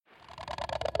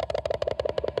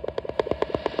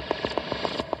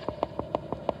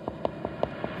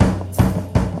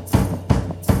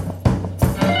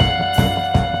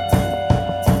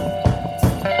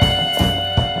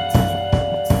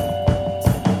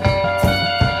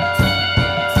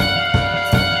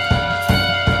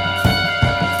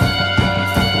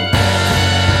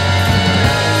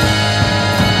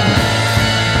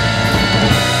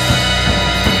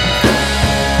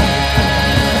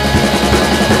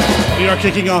We are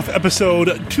kicking off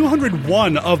episode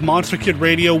 201 of Monster Kid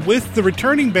Radio with the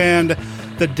returning band,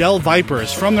 the Del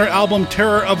Vipers. From their album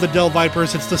Terror of the Del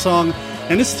Vipers, it's the song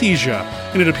Anesthesia,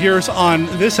 and it appears on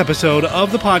this episode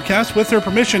of the podcast. With their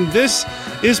permission, this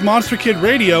is Monster Kid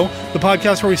Radio, the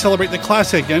podcast where we celebrate the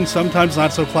classic and sometimes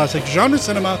not so classic genre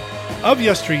cinema of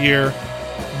yesteryear.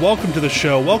 Welcome to the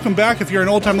show. Welcome back if you're an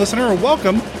old-time listener, or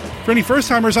welcome for any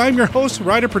first-timers. I'm your host,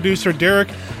 writer-producer Derek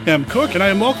M. Cook, and I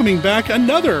am welcoming back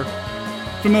another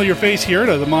familiar face here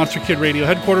to the Monster Kid Radio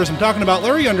headquarters. I'm talking about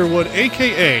Larry Underwood,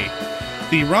 a.k.a.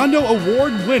 the Rondo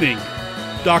Award-winning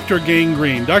Dr.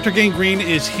 Gangrene. Dr. Gangrene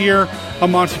is here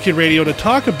on Monster Kid Radio to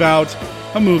talk about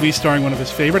a movie starring one of his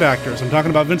favorite actors. I'm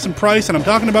talking about Vincent Price, and I'm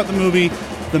talking about the movie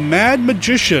The Mad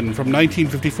Magician from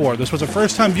 1954. This was a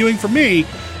first-time viewing for me,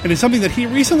 and it's something that he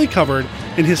recently covered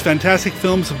in his Fantastic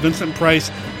Films of Vincent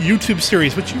Price YouTube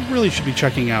series, which you really should be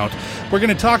checking out. We're going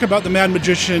to talk about The Mad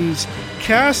Magician's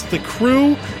cast, the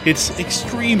crew, its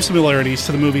extreme similarities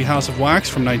to the movie House of Wax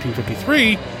from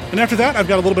 1953, and after that, I've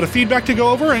got a little bit of feedback to go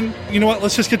over, and you know what,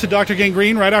 let's just get to Dr.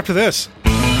 Gangrene right after this.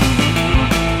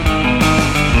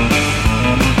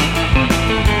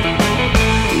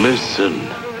 Listen.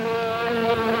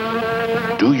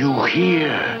 Do you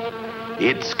hear?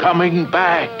 It's coming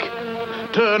back,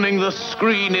 turning the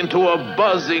screen into a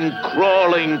buzzing,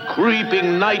 crawling,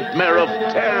 creeping nightmare of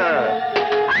terror.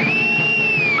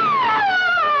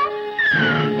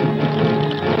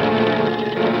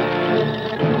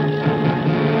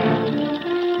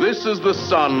 This is the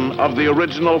son of the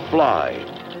original Fly,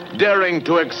 daring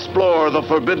to explore the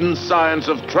forbidden science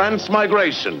of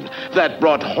transmigration that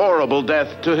brought horrible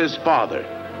death to his father.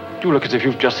 You look as if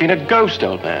you've just seen a ghost,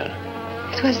 old man.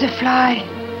 It was the Fly.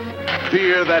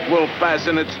 Fear that will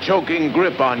fasten its choking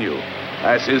grip on you,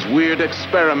 as his weird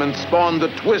experiments spawn the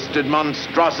twisted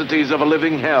monstrosities of a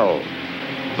living hell.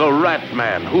 The Rat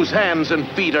Man, whose hands and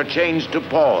feet are changed to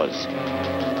paws.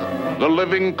 The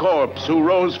living corpse who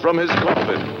rose from his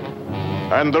coffin.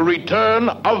 And the return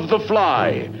of the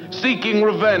Fly, seeking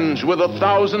revenge with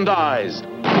 1,000 eyes.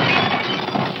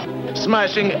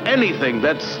 Smashing anything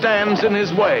that stands in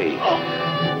his way.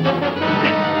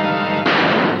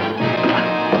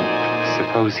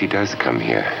 Suppose he does come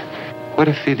here. What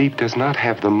if Philippe does not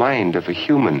have the mind of a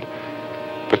human,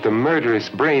 but the murderous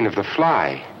brain of the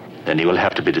Fly? Then he will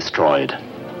have to be destroyed.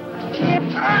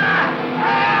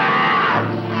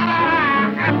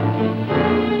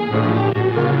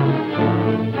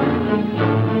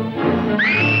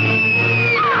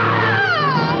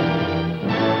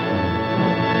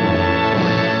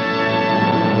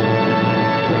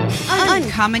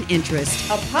 Uncommon Interest,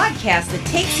 a podcast that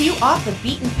takes you off the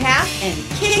beaten path and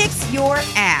kicks your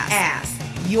ass.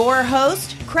 Your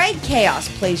host, Craig Chaos,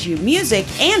 plays you music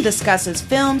and discusses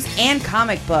films and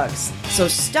comic books. So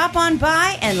stop on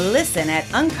by and listen at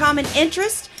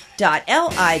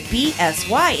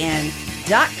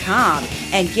uncommoninterest.libsyn.com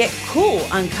and get cool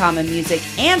Uncommon music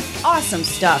and awesome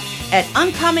stuff at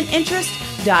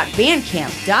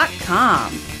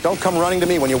uncommoninterest.bandcamp.com. Don't come running to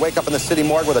me when you wake up in the city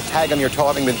morgue with a tag on your toe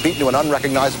having been beaten to an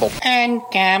unrecognizable...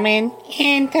 Uncommon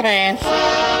Interest.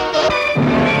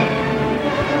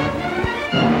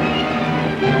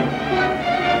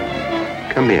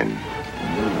 Come in.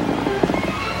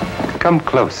 Come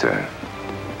closer.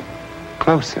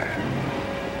 Closer.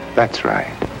 That's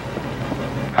right.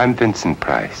 I'm Vincent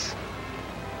Price.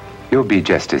 You'll be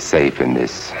just as safe in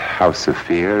this house of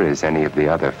fear as any of the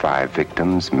other 5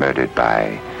 victims murdered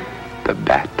by the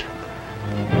Bat.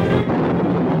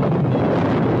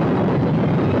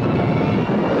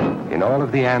 In all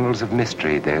of the annals of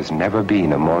mystery, there's never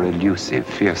been a more elusive,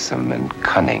 fearsome, and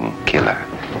cunning killer.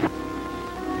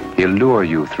 He'll lure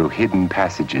you through hidden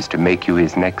passages to make you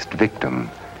his next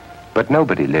victim. But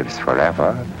nobody lives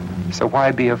forever, so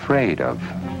why be afraid of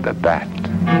the Bat?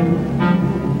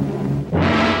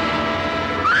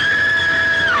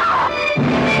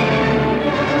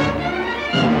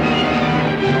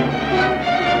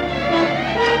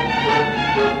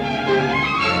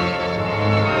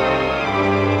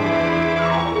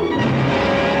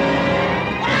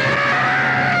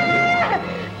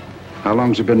 How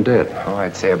long's he been dead? Oh,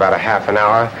 I'd say about a half an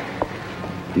hour.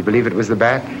 Do you believe it was the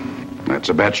Bat? That's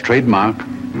a Bat's trademark.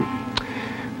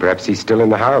 Perhaps he's still in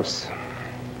the house.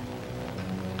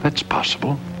 That's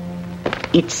possible.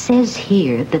 It says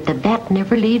here that the Bat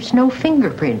never leaves no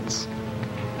fingerprints.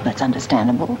 That's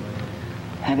understandable.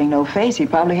 Having no face, he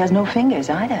probably has no fingers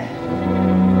either.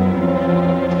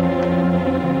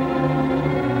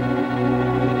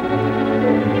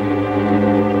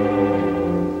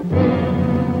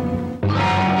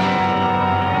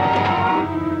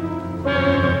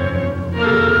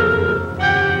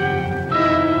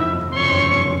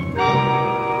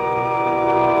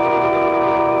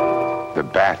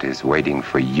 bat is waiting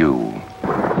for you.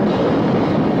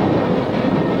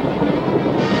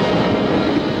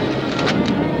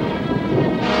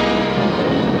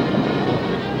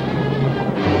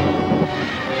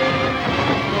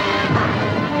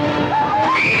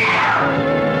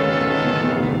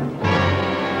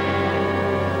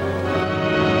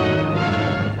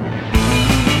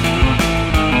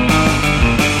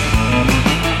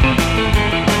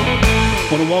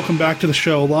 Welcome back to the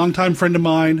show. Longtime friend of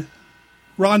mine,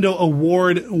 Rondo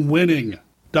Award-winning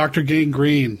Dr.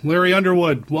 Gangrene, Larry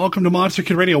Underwood. Welcome to Monster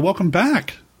Kid Radio. Welcome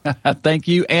back. Thank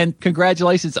you, and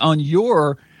congratulations on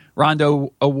your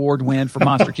Rondo Award win for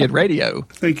Monster Kid Radio.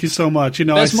 Thank you so much. You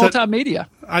know, Best multimedia.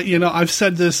 I've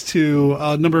said this to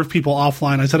a number of people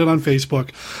offline. I said it on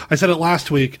Facebook. I said it last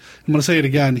week. I'm going to say it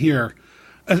again here.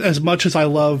 As much as I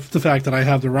love the fact that I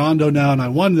have the Rondo now and I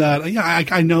won that,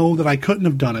 I know that I couldn't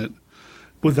have done it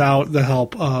without the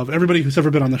help of everybody who's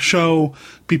ever been on the show,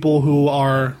 people who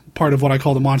are part of what I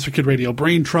call the Monster Kid Radio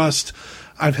Brain Trust.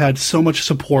 I've had so much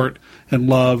support and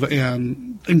love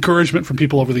and encouragement from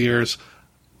people over the years.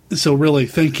 So really,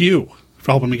 thank you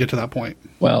for helping me get to that point.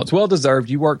 Well, it's well-deserved.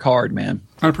 You work hard, man.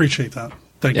 I appreciate that.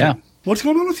 Thank you. What's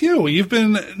going on with you? You've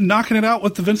been knocking it out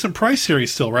with the Vincent Price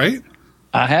series still, right?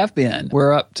 I have been.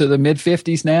 We're up to the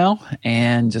mid-50s now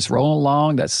and just rolling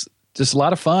along. That's just a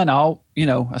lot of fun.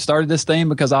 I started this thing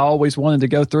because I always wanted to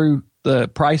go through the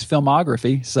Price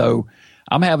filmography. So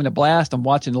I'm having a blast. I'm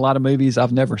watching a lot of movies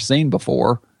I've never seen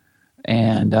before.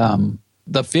 And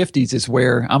the 50s is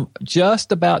where I'm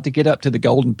just about to get up to the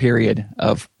golden period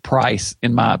of Price,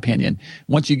 in my opinion.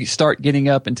 Once you start getting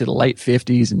up into the late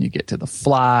 50s and you get to The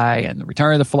Fly and The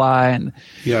Return of the Fly and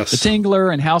The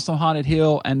Tingler and House on Haunted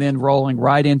Hill, and then rolling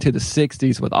right into the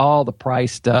 60s with all the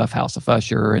Price stuff, House of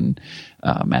Usher and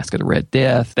Mask of the Red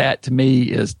Death. That, to me,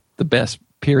 is the best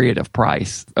period of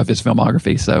Price, of his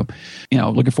filmography. So,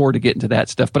 looking forward to getting to that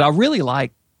stuff. But I really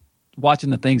like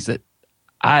watching the things that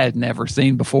I had never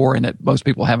seen before and that most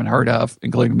people haven't heard of,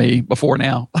 including me, before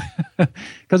now.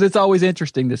 Because it's always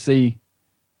interesting to see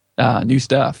new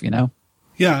stuff,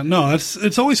 Yeah, no,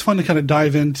 it's always fun to kind of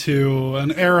dive into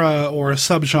an era or a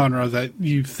subgenre that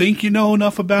you think you know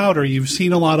enough about or you've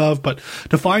seen a lot of, but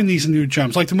to find these new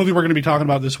gems, like the movie we're going to be talking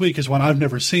about this week is one I've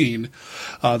never seen,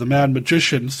 The Mad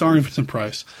Magician, starring Vincent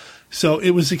Price. So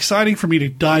it was exciting for me to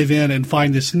dive in and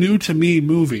find this new-to-me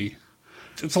movie.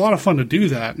 It's a lot of fun to do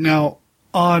that. Now,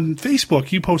 on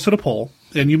Facebook, you posted a poll,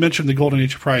 and you mentioned the Golden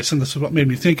Age of Price, and this is what made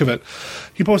me think of it.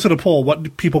 You posted a poll,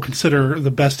 what people consider the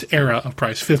best era of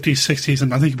Price, 50s, 60s,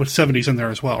 and I think you put 70s in there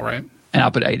as well, right? And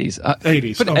I'll put 80s.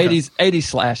 80s, put okay.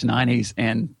 80s/90s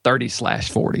and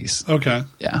 30s/40s. Okay.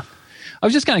 Yeah. I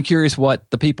was just kind of curious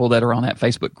what the people that are on that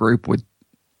Facebook group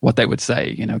what they would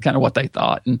say, kind of what they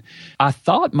thought. And I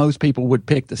thought most people would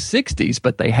pick the 60s,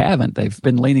 but they haven't. They've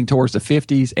been leaning towards the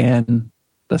 50s and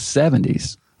the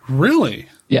 70s. Really?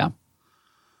 Yeah.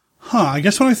 Huh. I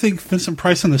guess when I think Vincent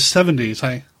Price in the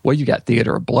 70s, Well, you got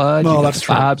Theater of Blood. No, you got that's the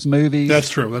true. Fives movies. That's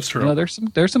true.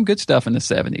 There's some good stuff in the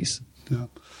 70s. Yeah.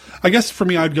 I guess for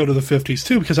me, I'd go to the 50s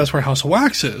too, because that's where House of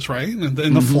Wax is, right? And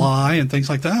The Fly and things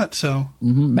like that. So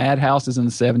Madhouse is in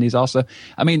the 70s also.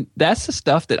 I mean, that's the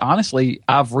stuff that honestly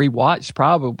I've rewatched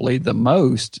probably the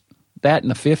most, that in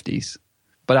the 50s.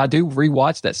 But I do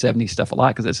rewatch that 70s stuff a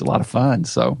lot because it's a lot of fun.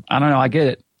 So I don't know. I get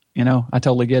it. I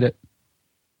totally get it.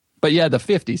 But yeah, the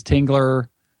 50s, Tingler,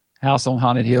 House on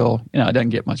Haunted Hill, it doesn't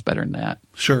get much better than that.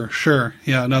 Sure.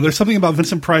 Yeah, no, there's something about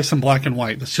Vincent Price in black and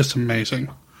white that's just amazing.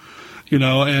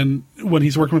 And when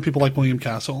he's working with people like William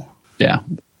Castle. Yeah.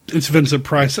 It's Vincent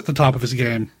Price at the top of his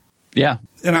game. Yeah.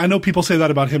 And I know people say that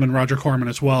about him and Roger Corman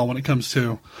as well when it comes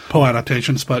to Poe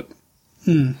adaptations, but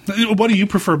what do you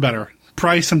prefer better?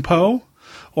 Price and Poe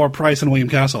or Price and William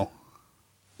Castle?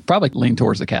 Probably lean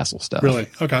towards the Castle stuff. Really?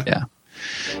 Okay. Yeah.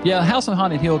 Yeah, House on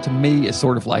Haunted Hill to me is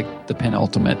sort of like the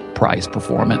penultimate Price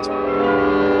performance.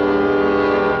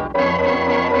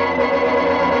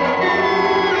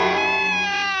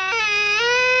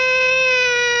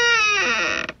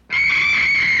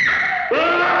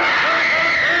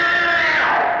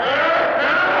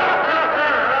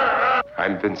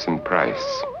 I'm Vincent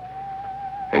Price,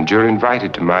 and you're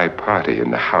invited to my party in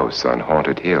the house on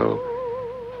Haunted Hill,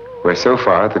 where so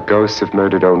far the ghosts have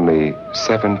murdered only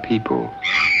 7 people.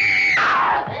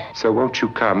 So won't you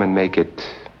come and make it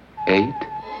 8?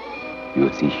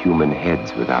 You'll see human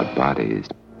heads without bodies.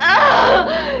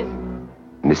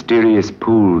 Mysterious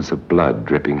pools of blood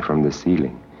dripping from the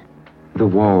ceiling. The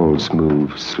walls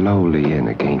move slowly in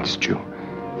against you.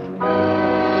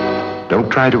 Don't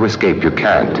try to escape, you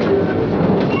can't.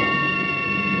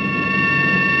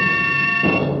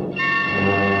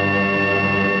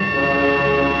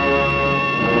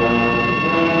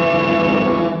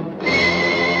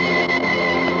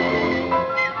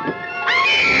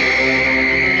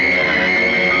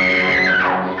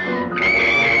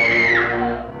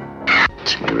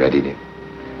 You ready, dear?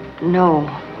 No.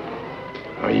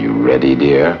 Are you ready,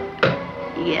 dear?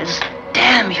 Yes,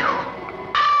 damn you.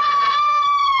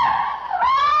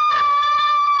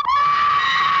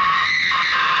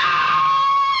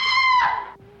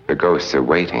 The ghosts are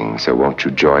waiting, so won't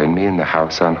you join me in the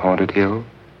house on Haunted Hill?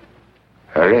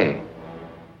 Hurry,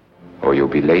 or you'll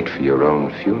be late for your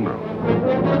own funeral.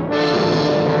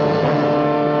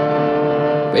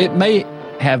 It may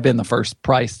have been the first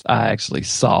Price I actually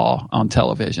saw on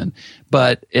television,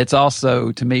 but it's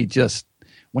also, to me, just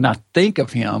when I think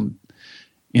of him,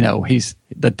 he's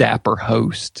the dapper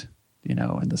host,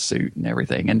 in the suit and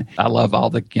everything. And I love all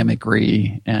the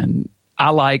gimmickry, and I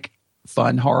like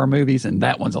fun horror movies, and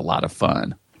that one's a lot of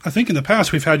fun. I think in the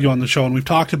past we've had you on the show and we've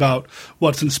talked about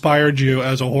what's inspired you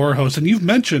as a horror host, and you've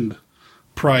mentioned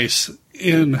Price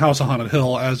in House of Haunted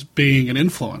Hill as being an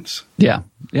influence. Yeah,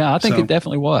 I think it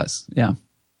definitely was. Yeah,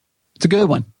 it's a good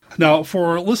one. Now,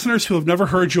 for listeners who have never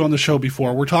heard you on the show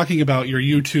before, we're talking about your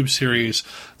YouTube series,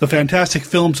 The Fantastic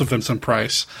Films of Vincent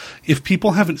Price. If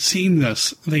people haven't seen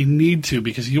this, they need to,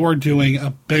 because you are doing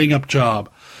a bang-up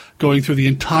job going through the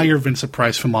entire Vincent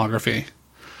Price filmography.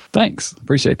 Thanks.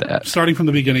 Appreciate that. Starting from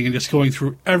the beginning and just going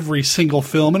through every single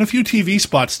film and a few TV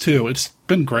spots, too. It's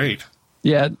been great.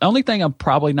 Yeah, the only thing I'm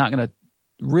probably not going to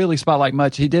really spotlight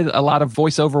much, he did a lot of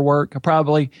voiceover work.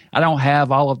 I don't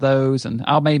have all of those, and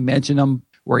I may mention them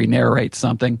where he narrates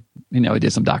something. He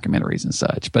did some documentaries and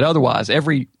such. But otherwise,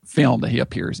 every film that he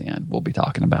appears in, we'll be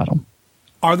talking about them.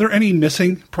 Are there any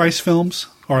missing Price films,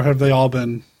 or have they all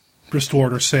been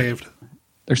restored or saved?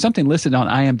 There's something listed on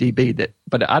IMDb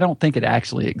but I don't think it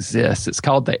actually exists. It's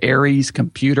called the Ares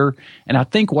Computer, and I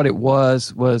think what it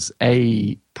was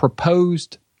a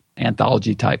proposed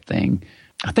anthology type thing.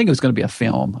 I think it was going to be a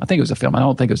film. I think it was a film. I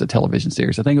don't think it was a television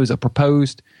series. I think it was a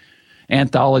proposed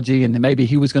anthology, and maybe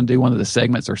he was going to do one of the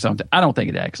segments or something. I don't think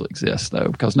it actually exists, though,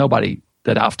 because nobody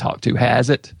that I've talked to has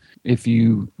it. If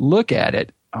you look at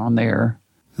it on there.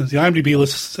 The IMDb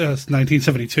list says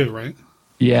 1972, right?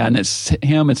 Yeah, and it's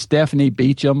him and Stephanie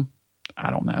Beacham. I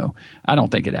don't know. I don't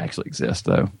think it actually exists,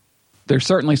 though. There's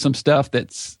certainly some stuff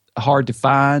that's hard to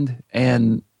find,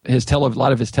 and a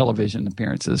lot of his television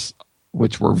appearances,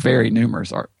 which were very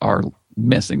numerous, are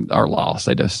missing, are lost.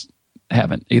 They just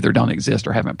don't exist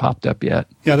or haven't popped up yet.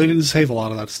 Yeah, they didn't save a lot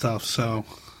of that stuff, so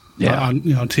yeah, on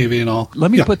TV and all.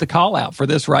 Let me put the call out for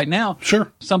this right now.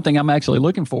 Sure. Something I'm actually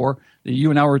looking for that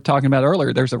you and I were talking about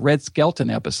earlier. There's a Red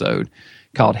Skelton episode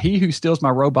called "He Who Steals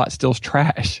My Robot Steals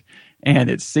Trash,"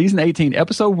 and it's season 18,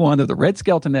 episode 1 of the Red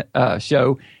Skelton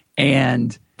show.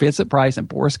 And Vincent Price and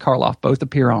Boris Karloff both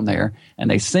appear on there,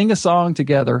 and they sing a song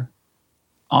together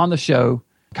on the show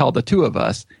called "The Two of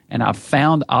Us." And I've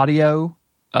found audio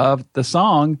of the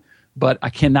song, but I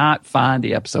cannot find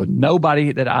the episode.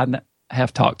 Nobody that I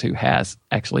have talked to has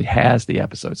the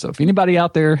episode. So if anybody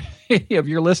out there, any of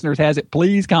your listeners has it,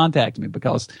 please contact me,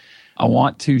 because I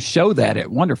want to show that at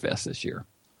Wonderfest this year.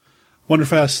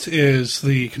 Wonderfest is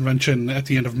the convention at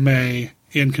the end of May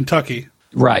in Kentucky.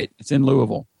 Right. It's in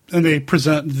Louisville. And they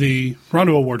present the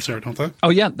Rondo Awards there, don't they? Oh,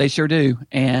 yeah, they sure do.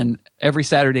 And every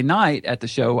Saturday night at the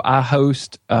show, I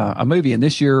host a movie. And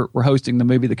this year, we're hosting the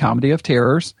movie The Comedy of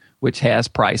Terrors, which has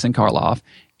Price and Karloff.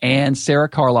 And Sarah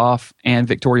Karloff and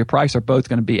Victoria Price are both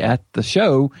going to be at the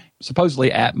show,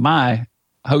 supposedly at my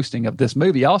hosting of this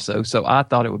movie also. So I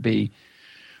thought it would be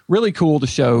really cool to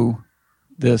show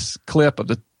this clip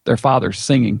of their fathers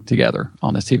singing together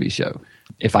on this TV show,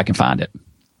 if I can find it.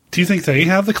 Do you think they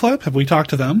have the clip? Have we talked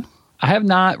to them? I have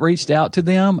not reached out to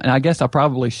them, and I guess I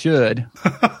probably should.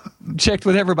 Checked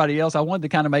with everybody else. I wanted to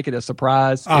kind of make it a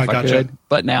surprise if I could.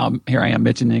 But now here I am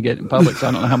mentioning it in public, so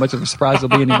I don't know how much of a surprise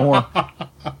it'll be anymore. I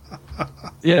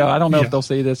don't know if they'll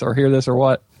see this or hear this or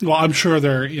what. Well, I'm sure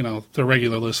they're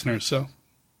regular listeners, so.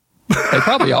 They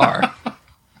probably are.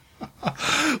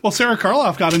 Well, Sarah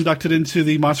Karloff got inducted into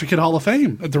the Monster Kid Hall of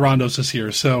Fame at the Rondos this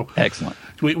year. So excellent.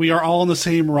 We are all in the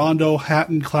same Rondo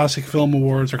Hatton Classic Film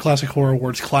Awards or Classic Horror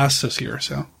Awards class this year.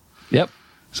 So yep.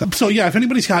 So yeah, if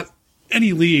anybody's got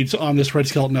any leads on this Red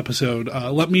Skelton episode,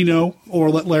 let me know, or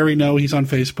let Larry know. He's on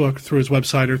Facebook through his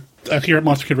website, or here at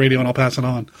Monster Kid Radio, and I'll pass it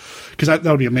on, because that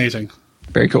would be amazing.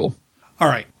 Very cool. All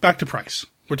right, back to Price.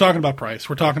 We're talking about Price.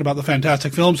 We're talking about the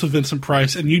Fantastic Films of Vincent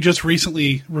Price, and you just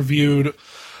recently reviewed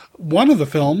one of the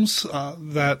films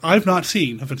that I've not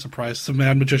seen of Vincent Price, The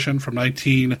Mad Magician from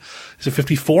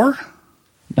 1954?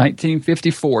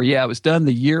 1954, yeah. It was done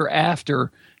the year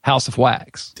after House of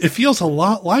Wax. It feels a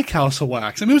lot like House of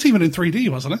Wax. I mean, it was even in 3D,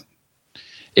 wasn't it?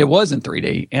 It was in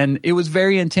 3D, and it was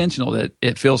very intentional that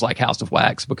it feels like House of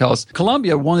Wax, because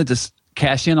Columbia wanted to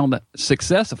cash in on the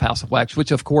success of House of Wax,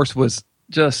 which, of course, was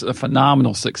just a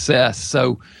phenomenal success.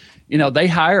 So, they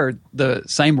hired the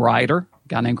same writer, a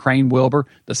guy named Crane Wilbur,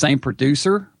 the same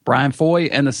producer, Brian Foy,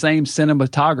 and the same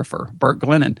cinematographer, Burt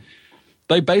Glennon.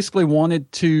 They basically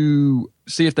wanted to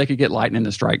see if they could get lightning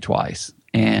to strike twice.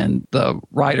 And the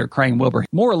writer, Crane Wilbur,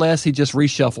 more or less, he just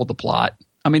reshuffled the plot.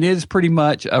 I mean, it is pretty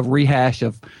much a rehash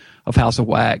of House of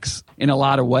Wax in a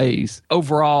lot of ways.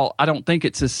 Overall, I don't think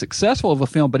it's as successful of a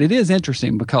film, but it is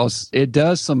interesting because it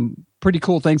does some pretty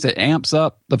cool things that amps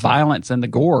up the violence and the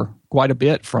gore quite a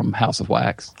bit from House of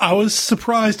Wax. I was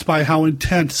surprised by how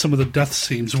intense some of the death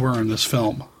scenes were in this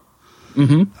film.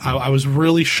 Mm-hmm. I was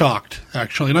really shocked,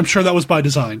 actually, and I'm sure that was by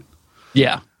design.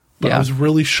 Yeah. But I was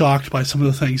really shocked by some of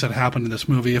the things that happened in this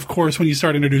movie. Of course, when you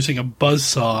start introducing a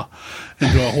buzzsaw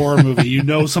into a horror movie, you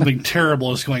know something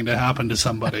terrible is going to happen to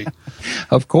somebody.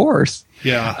 Of course.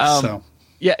 Yeah.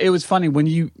 Yeah, it was funny when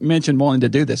you mentioned wanting to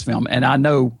do this film, and I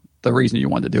know the reason you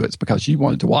wanted to do it is because you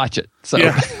wanted to watch it. So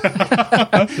yeah.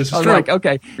 This is I was true. like,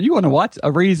 okay, you want to watch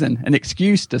an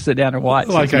excuse to sit down and watch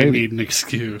Like this I movie. need an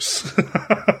excuse.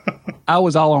 I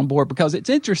was all on board because it's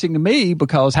interesting to me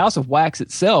because House of Wax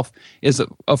itself is,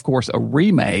 of course, a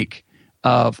remake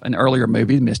of an earlier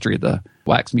movie, The Mystery of the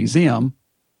Wax Museum.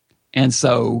 And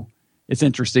so it's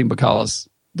interesting because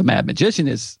The Mad Magician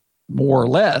is more or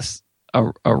less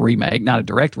a remake, not a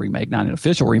direct remake, not an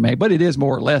official remake, but it is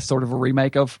more or less sort of a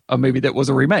remake of a movie that was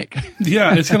a remake.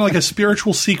 Yeah, it's kind of like a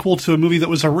spiritual sequel to a movie that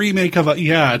was a remake of a...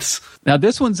 Yeah, it's... Now,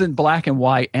 this one's in black and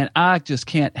white, and I just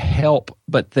can't help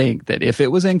but think that if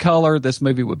it was in color, this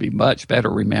movie would be much better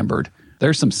remembered.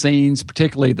 There's some scenes,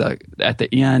 particularly at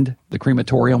the end, the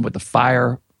crematorium with the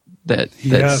fire that's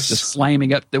just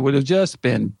flaming up, that would have just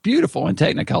been beautiful in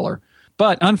Technicolor.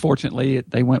 But unfortunately,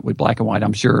 they went with black and white,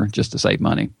 I'm sure, just to save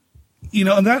money.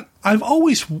 And that I've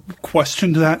always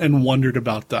questioned that and wondered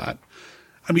about that.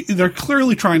 I mean, they're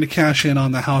clearly trying to cash in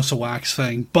on the House of Wax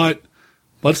thing, but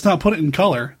let's not put it in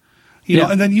color. You know,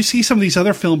 and then you see some of these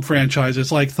other film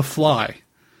franchises like The Fly,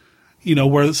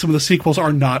 where some of the sequels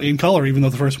are not in color, even though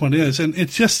the first one is. And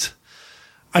it's just,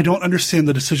 I don't understand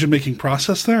the decision-making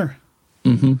process there.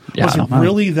 Mm-hmm. Yeah, was it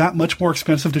really that much more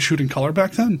expensive to shoot in color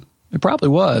back then? It probably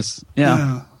was.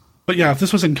 Yeah. But yeah, if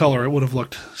this was in color, it would have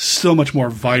looked so much more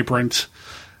vibrant,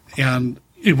 and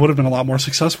it would have been a lot more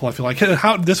successful, I feel like.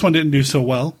 How this one didn't do so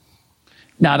well?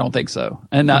 No, I don't think so.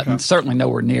 And certainly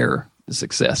nowhere near the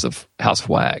success of House of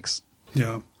Wax.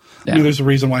 Yeah. I mean, there's a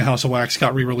reason why House of Wax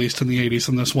got re-released in the 80s,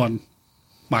 and this one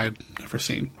I had never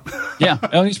seen. Yeah,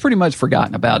 I mean, it's pretty much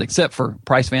forgotten about, except for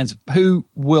Price fans who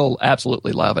will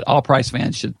absolutely love it. All Price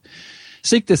fans should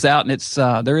seek this out, and it's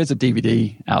there is a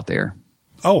DVD out there.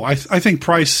 Oh, I think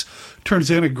Price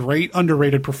turns in a great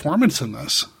underrated performance in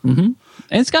this. Mm-hmm. And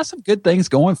it's got some good things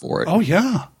going for it. Oh,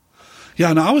 yeah.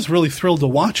 Yeah, and I was really thrilled to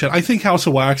watch it. I think House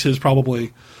of Wax is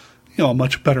probably, a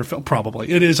much better film. Probably.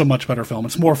 It is a much better film.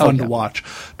 It's more fun to watch.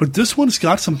 But this one's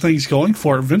got some things going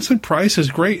for it. Vincent Price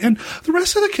is great. And the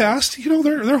rest of the cast,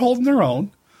 they're holding their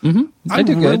own. Mm-hmm. I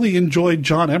really enjoyed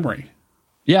John Emery.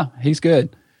 Yeah, he's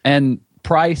good. And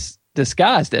Price,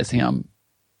 disguised as him,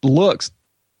 looks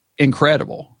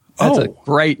incredible. That's a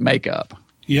great makeup.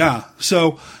 Yeah.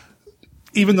 So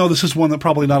even though this is one that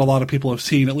probably not a lot of people have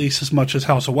seen, at least as much as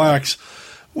House of Wax,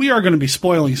 we are going to be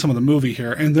spoiling some of the movie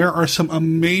here. And there are some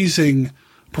amazing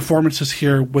performances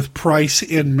here with Price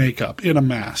in makeup, in a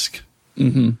mask.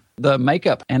 Mm-hmm. The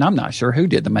makeup, and I'm not sure who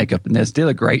did the makeup in this, did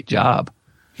a great job.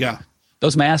 Yeah.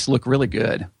 Those masks look really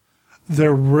good.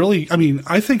 They're really,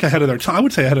 I think ahead of their time. I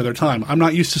would say ahead of their time. I'm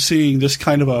not used to seeing this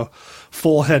kind of a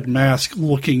full head mask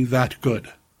looking that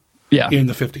good. Yeah. In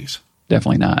the 50s.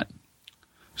 Definitely not.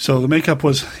 So the makeup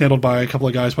was handled by a couple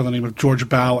of guys by the name of George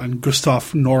Bao and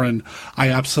Gustav Noren. I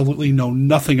absolutely know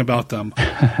nothing about them,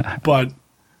 but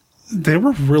they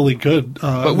were really good.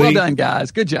 But well done,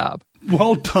 guys. Good job.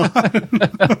 Well done.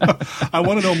 I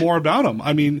want to know more about them.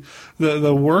 I mean,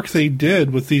 the work they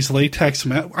did with these latex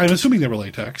I'm assuming they were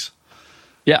latex.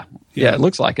 Yeah. Yeah, it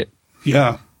looks like it.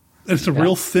 Yeah. It's a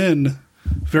real thin,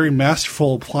 very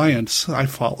masterful appliance, I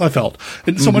felt.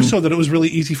 And so much so that it was really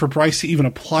easy for Bryce to even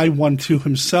apply one to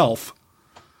himself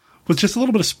with just a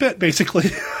little bit of spit, basically.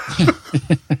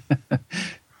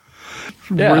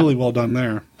 Really well done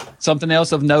there. Something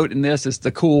else of note in this is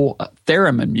the cool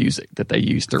theremin music that they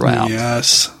use throughout.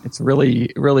 Yes. It's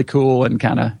really, really cool and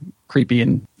kind of creepy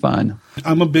and fun.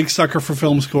 I'm a big sucker for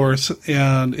film scores,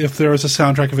 and if there was a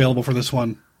soundtrack available for this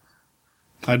one,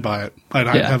 I'd buy it. I'd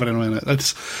have it in a minute.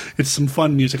 It's some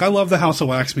fun music. I love the House of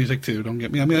Wax music too. Don't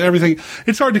get me. I mean, everything.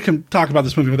 It's hard to talk about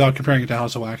this movie without comparing it to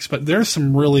House of Wax, but there's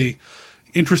some really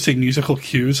interesting musical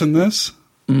cues in this.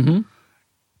 Mm-hmm.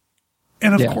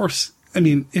 And of course, I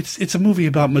mean, it's a movie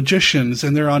about magicians,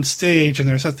 and they're on stage, and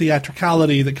there's that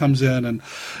theatricality that comes in, and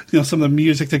some of the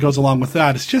music that goes along with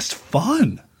that. It's just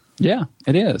fun. Yeah,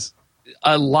 it is.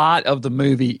 A lot of the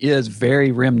movie is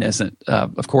very reminiscent.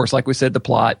 Of course, like we said, the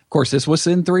plot. Of course, this was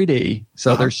in 3D,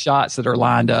 so there's shots that are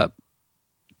lined up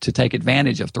to take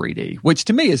advantage of 3D, which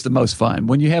to me is the most fun.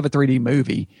 When you have a 3D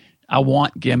movie, I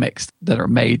want gimmicks that are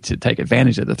made to take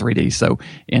advantage of the 3D. So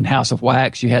in House of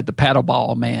Wax, you had the paddle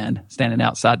ball man standing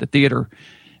outside the theater,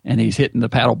 and he's hitting the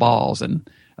paddle balls and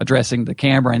addressing the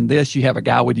camera. And this, you have a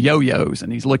guy with yo-yos,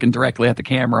 and he's looking directly at the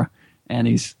camera, and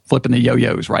he's flipping the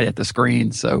yo-yos right at the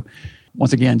screen. So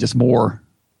once again, just more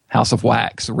House of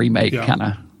Wax remake, kind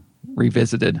of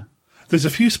revisited. There's a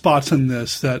few spots in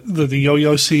this that the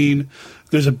yo-yo scene.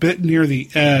 There's a bit near the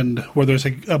end where there's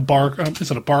a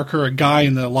barker, a guy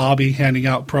in the lobby handing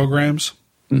out programs.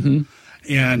 Mm-hmm.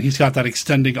 And he's got that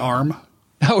extending arm.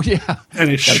 Oh, yeah. And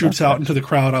it shoots out into the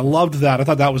crowd. I loved that. I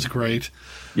thought that was great.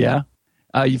 Yeah.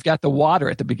 You've got the water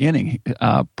at the beginning.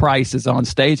 Price is on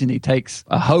stage, and he takes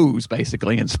a hose,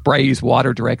 basically, and sprays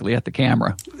water directly at the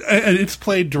camera. And it's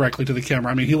played directly to the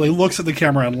camera. I mean, he looks at the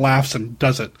camera and laughs and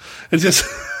does it. It's just...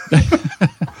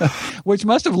 Which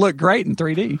must have looked great in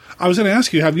 3D. I was going to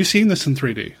ask you, have you seen this in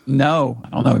 3D? No.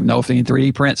 I don't know if the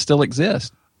 3D prints still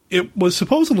exist. It was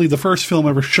supposedly the first film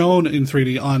ever shown in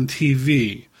 3D on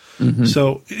TV. Mm-hmm.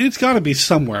 So it's got to be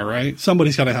somewhere, right?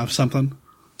 Somebody's got to have something.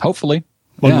 Hopefully.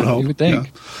 One would hope. You would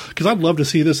think. Because I'd love to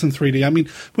see this in 3D. I mean,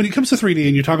 when it comes to 3D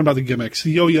and you're talking about the gimmicks,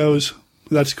 the yo-yos,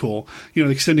 that's cool. The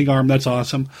extending arm, that's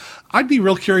awesome. I'd be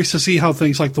real curious to see how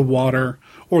things like the water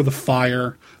or the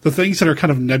fire, the things that are kind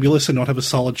of nebulous and don't have a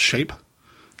solid shape,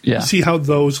 see how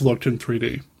those looked in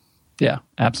 3D. Yeah,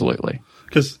 absolutely.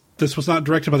 Because this was not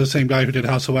directed by the same guy who did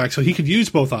House of Wax, so he could use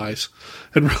both eyes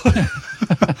and really,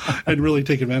 and really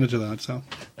take advantage of that. So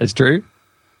it's true.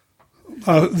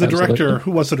 The director,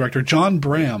 who was the director? John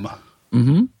Bram.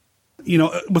 Mm-hmm.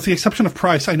 With the exception of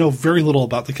Price, I know very little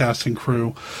about the cast and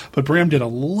crew, but Bram did a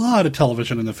lot of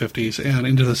television in the 50s and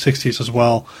into the 60s as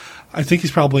well. I think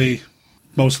he's probably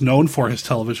most known for his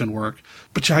television work.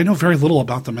 But I know very little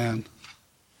about the man.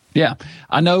 Yeah.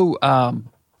 I know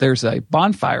there's a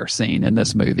bonfire scene in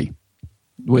this movie,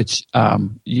 which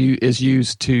is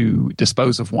used to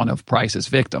dispose of one of Price's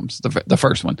victims, the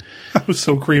first one. That was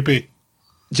so creepy.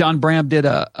 John Bram did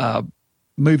a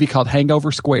movie called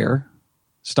Hangover Square,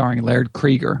 starring Laird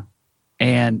Krieger,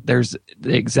 and there's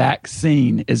the exact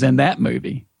scene is in that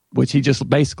movie, which he just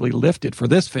basically lifted for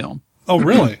this film. Oh,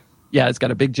 really? Yeah, it's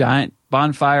got a big giant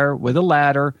bonfire with a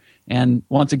ladder, and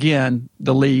once again,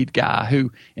 the lead guy,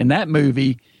 who in that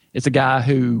movie, it's a guy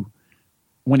who,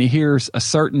 when he hears a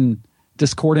certain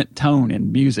discordant tone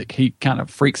in music, he kind of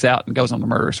freaks out and goes on a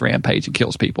murderous rampage and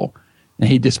kills people. And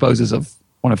he disposes of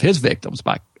one of his victims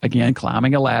by, again,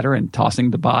 climbing a ladder and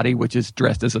tossing the body, which is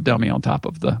dressed as a dummy, on top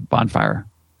of the bonfire.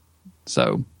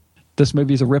 So this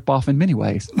movie is a ripoff in many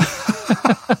ways.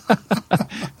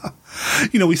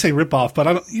 We say ripoff,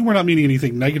 but we're not meaning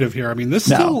anything negative here. I mean, this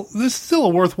is still a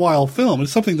worthwhile film.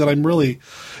 It's something that I'm really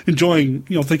enjoying,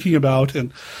 thinking about.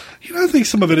 And, I think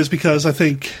some of it is because I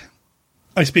think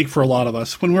I speak for a lot of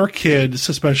us. When we were kids,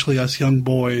 especially us young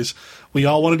boys, we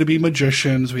all wanted to be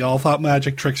magicians. We all thought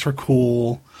magic tricks were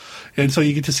cool. And so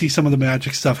you get to see some of the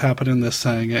magic stuff happen in this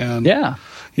thing. And,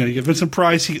 you get Vincent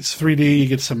Price, he gets 3D, you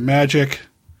get some magic.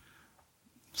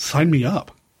 Sign me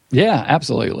up. Yeah,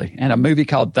 absolutely. And a movie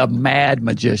called The Mad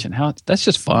Magician. That's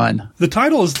just fun. The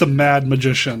title is The Mad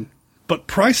Magician, but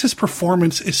Price's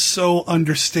performance is so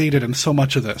understated in so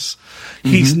much of this. Mm-hmm.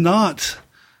 He's not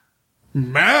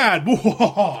mad.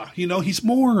 He's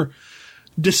more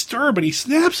disturbed, and he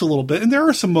snaps a little bit. And there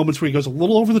are some moments where he goes a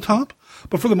little over the top,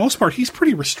 but for the most part, he's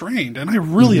pretty restrained. And I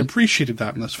really appreciated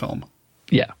that in this film.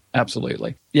 Yeah,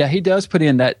 absolutely. Yeah, he does put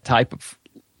in that type of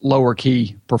lower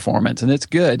key performance, and it's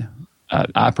good.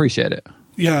 I appreciate it.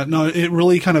 Yeah, no, it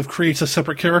really kind of creates a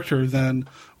separate character than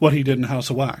what he did in House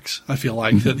of Wax. I feel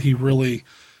like that he really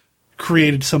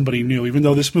created somebody new, even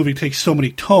though this movie takes so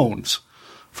many tones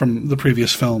from the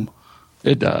previous film.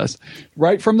 It does.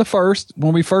 Right from the first,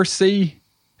 when we first see,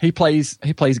 he plays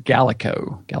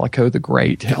Gallico the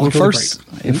Great. When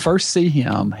we first see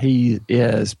him, he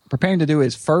is preparing to do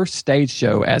his first stage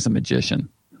show as a magician.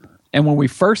 And when we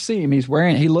first see him, he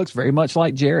looks very much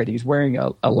like Jared. He's wearing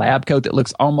a lab coat that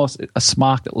looks almost, a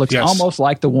smock that looks almost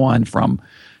like the one from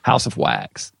House of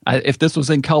Wax. If this was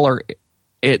in color,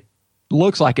 it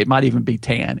looks like it might even be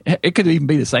tan. It could even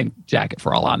be the same jacket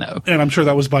for all I know. And I'm sure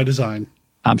that was by design.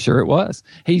 I'm sure it was.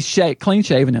 He's clean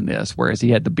shaven in this, whereas he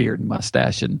had the beard and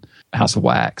mustache in House of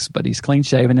Wax, but he's clean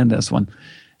shaven in this one.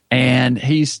 And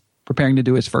he's preparing to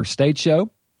do his first stage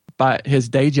show. by his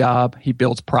day job, he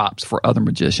builds props for other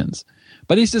magicians.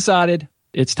 But he's decided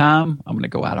it's time. I'm going to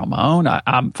go out on my own.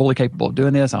 I'm fully capable of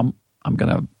doing this. I'm going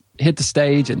to hit the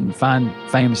stage and find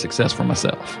fame and success for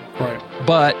myself. Right.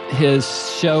 But his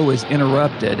show is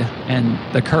interrupted and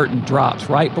the curtain drops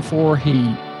right before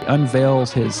he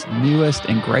unveils his newest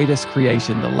and greatest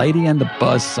creation, the Lady and the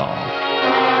Buzzsaw.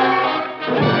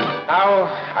 Now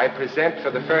I present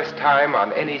for the first time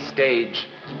on any stage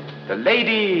the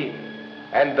Lady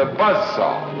and the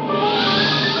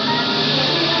Buzzsaw.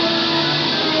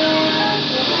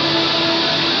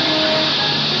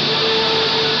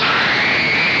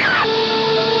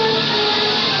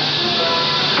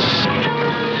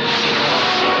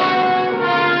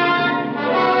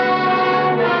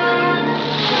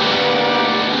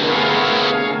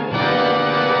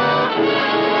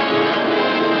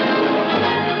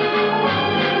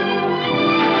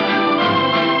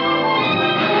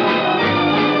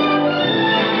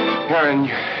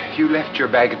 You left your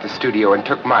bag at the studio and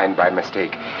took mine by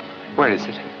mistake. Where is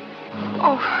it?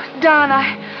 Oh, Don,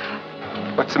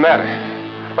 What's the matter?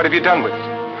 What have you done with it?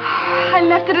 I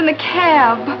left it in the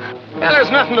cab. Well,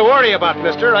 there's nothing to worry about,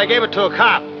 mister. I gave it to a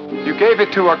cop. You gave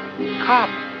it to a cop?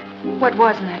 What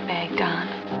was in that bag, Don?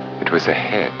 It was a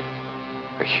head.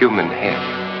 A human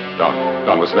head.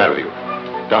 Don, what's the matter with you?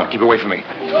 Don, keep away from me.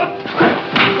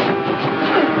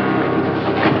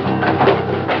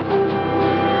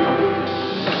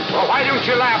 Why don't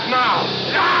you laugh now?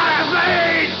 Laugh,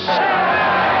 please!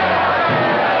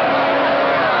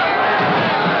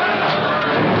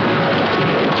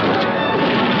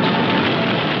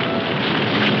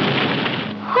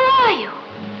 Who are you?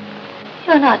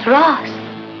 You're not Ross.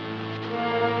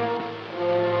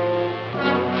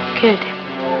 Killed him.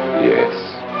 Yes.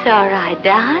 It's all right,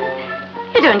 Don.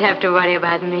 You don't have to worry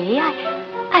about me.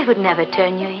 I would never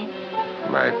turn you in.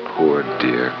 My poor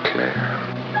dear Claire.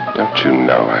 Don't you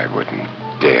know I wouldn't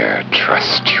dare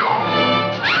trust you?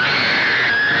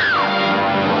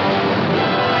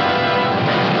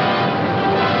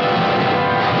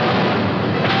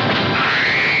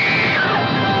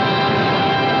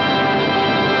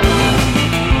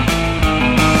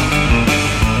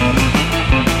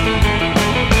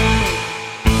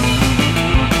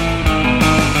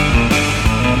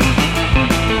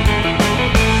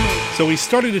 So we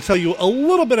started to tell you a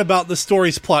little bit about the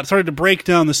story's plot, started to break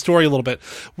down the story a little bit.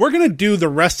 We're going to do the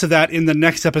rest of that in the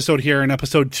next episode here in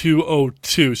episode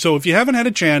 202. So if you haven't had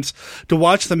a chance to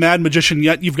watch The Mad Magician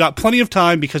yet, you've got plenty of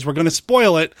time because we're going to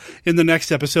spoil it in the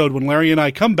next episode when Larry and I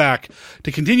come back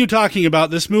to continue talking about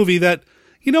this movie that,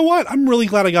 you know what, I'm really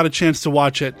glad I got a chance to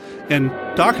watch it and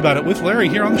talk about it with Larry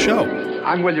here on the show.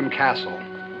 I'm William Castle,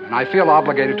 and I feel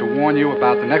obligated to warn you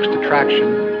about the next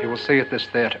attraction you will see at this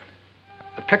theater.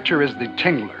 The picture is The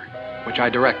Tingler, which I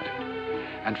directed.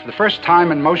 And for the first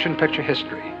time in motion picture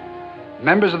history,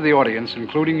 members of the audience,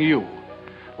 including you,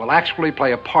 will actually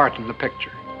play a part in the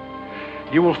picture.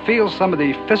 You will feel some of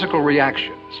the physical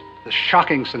reactions, the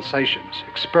shocking sensations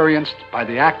experienced by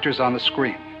the actors on the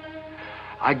screen.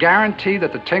 I guarantee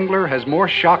that The Tingler has more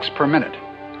shocks per minute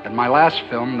than my last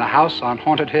film, The House on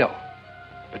Haunted Hill.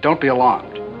 But don't be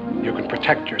alarmed. You can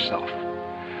protect yourself.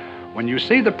 When you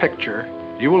see the picture,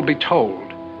 you will be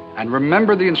told, and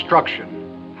remember the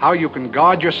instruction, how you can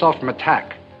guard yourself from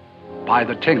attack by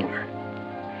The Tingler.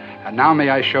 And now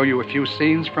may I show you a few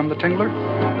scenes from The Tingler?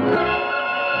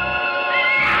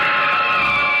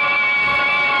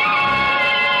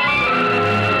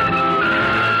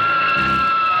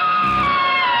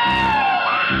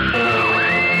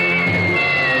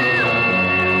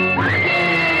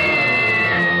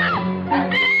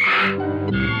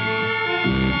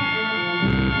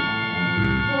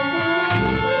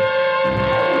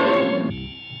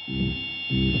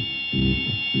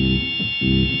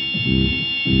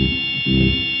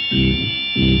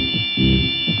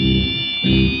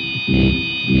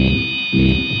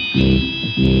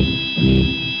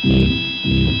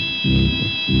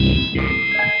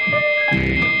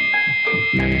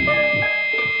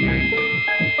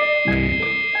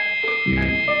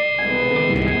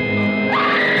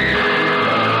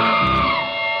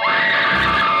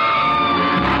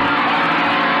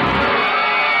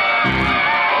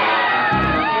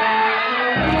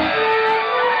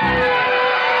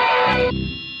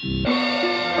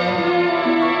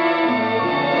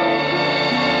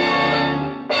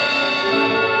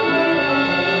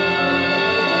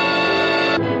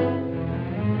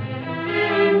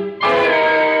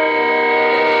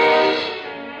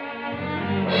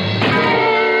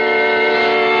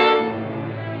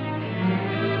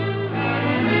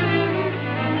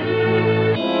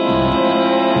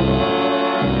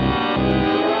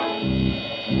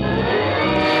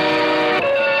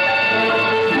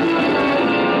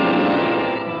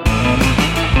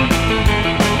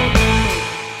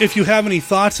 If you have any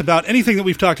thoughts about anything that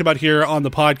we've talked about here on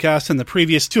the podcast in the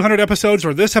previous 200 episodes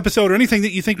or this episode or anything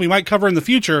that you think we might cover in the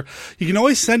future, you can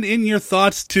always send in your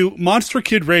thoughts to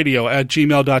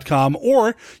monsterkidradio@gmail.com,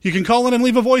 or you can call in and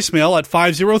leave a voicemail at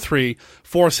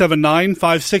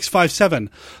 503-479-5657.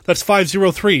 That's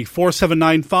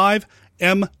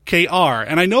 503-479-5MKR.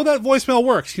 And I know that voicemail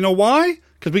works. You know why?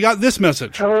 Because we got this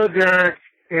message. Hello, Derek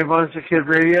and Monster Kid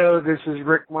Radio. This is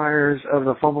Rick Myers of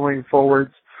the Fumbling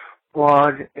Forwards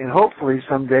blog and hopefully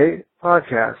someday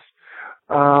podcast.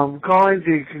 Calling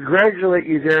to congratulate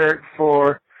you, Derek,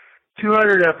 for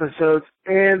 200 episodes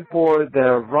and for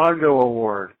the Rondo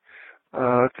Award.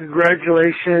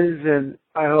 Congratulations, and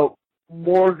I hope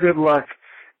more good luck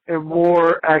and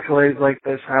more accolades like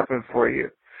this happen for you.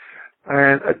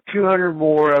 And 200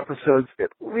 more episodes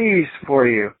at least for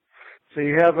you. So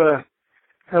you have a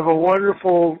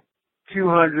wonderful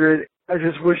 200. I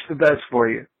just wish the best for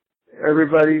you.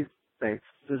 Everybody, thanks.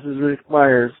 This is Rick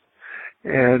Myers,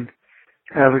 and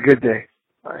have a good day.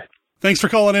 Bye. Thanks for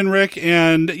calling in, Rick.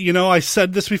 And, you know, I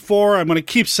said this before. I'm going to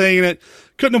keep saying it.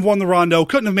 Couldn't have won the Rondo,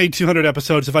 couldn't have made 200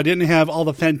 episodes if I didn't have all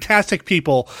the fantastic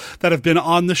people that have been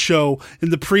on the show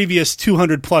in the previous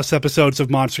 200 plus episodes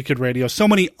of Monster Kid Radio. So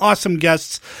many awesome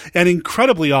guests and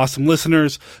incredibly awesome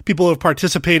listeners, people who have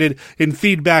participated in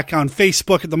feedback on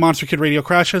Facebook at the Monster Kid Radio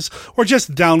Crashes or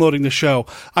just downloading the show.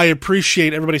 I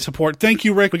appreciate everybody's support. Thank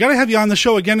you, Rick. We got to have you on the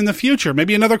show again in the future,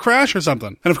 maybe another crash or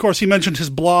something. And of course, he mentioned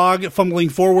his blog, Fumbling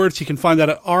Forwards. You can find that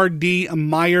at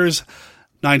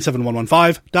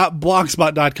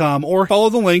rdmyers97115.blogspot.com, or follow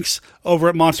the links over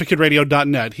at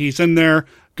monsterkidradio.net. He's in there.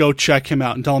 Go check him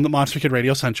out and tell him that Monster Kid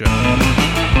Radio sent you. All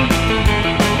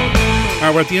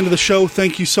right, we're at the end of the show.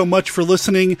 Thank you so much for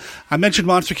listening. I mentioned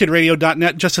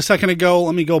monsterkidradio.net just a second ago.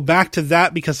 Let me go back to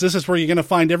that because this is where you're going to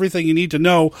find everything you need to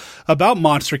know about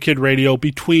Monster Kid Radio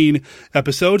between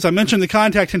episodes. I mentioned the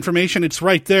contact information. It's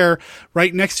right there,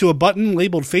 right next to a button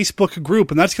labeled Facebook Group,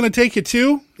 and that's going to take you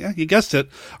to, yeah, you guessed it,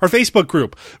 our Facebook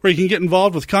group, where you can get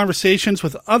involved with conversations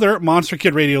with other Monster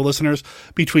Kid Radio listeners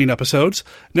between episodes.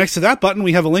 Next to that button,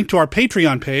 we have a link to our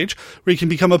Patreon page, where you can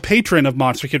become a patron of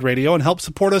Monster Kid Radio and help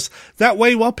support us that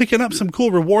way while picking up some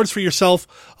cool rewards for yourself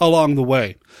along the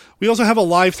way. We also have a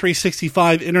live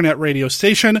 365 internet radio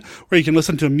station where you can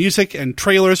listen to music and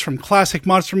trailers from classic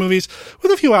monster movies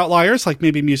with a few outliers, like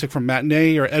maybe music from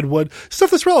Matinee or Ed Wood,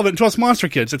 stuff that's relevant to us monster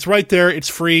kids. It's right there. It's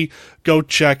free. Go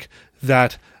check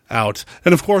that out.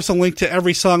 And of course, a link to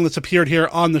every song that's appeared here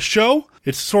on the show.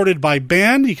 It's sorted by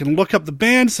band. You can look up the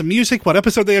band, some music, what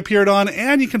episode they appeared on,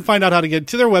 and you can find out how to get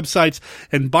to their websites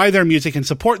and buy their music and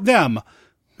support them.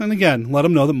 And again, let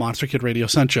them know that Monster Kid Radio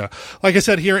sent you. Like I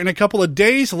said, here in a couple of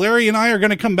days, Larry and I are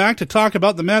going to come back to talk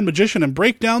about The Mad Magician and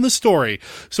break down the story.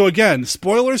 So again,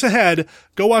 spoilers ahead.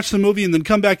 Go watch the movie and then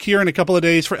come back here in a couple of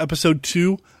days for episode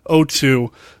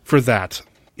 202 for that.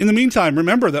 In the meantime,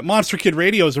 remember that Monster Kid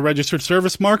Radio is a registered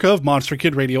service mark of Monster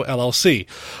Kid Radio LLC.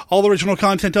 All original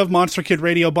content of Monster Kid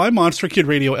Radio by Monster Kid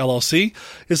Radio LLC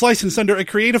is licensed under a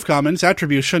Creative Commons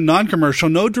Attribution, Non-Commercial,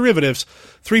 No Derivatives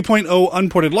 3.0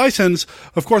 Unported license.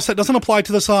 Of course, that doesn't apply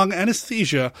to the song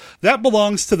Anesthesia. That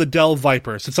belongs to the Del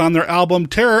Vipers. It's on their album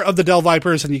Terror of the Del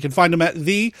Vipers, and you can find them at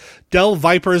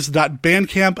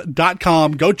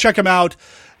thedelvipers.bandcamp.com. Go check them out.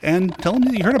 And tell them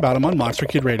that you heard about them on Monster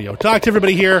Kid Radio. Talk to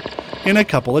everybody here in a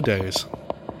couple of days.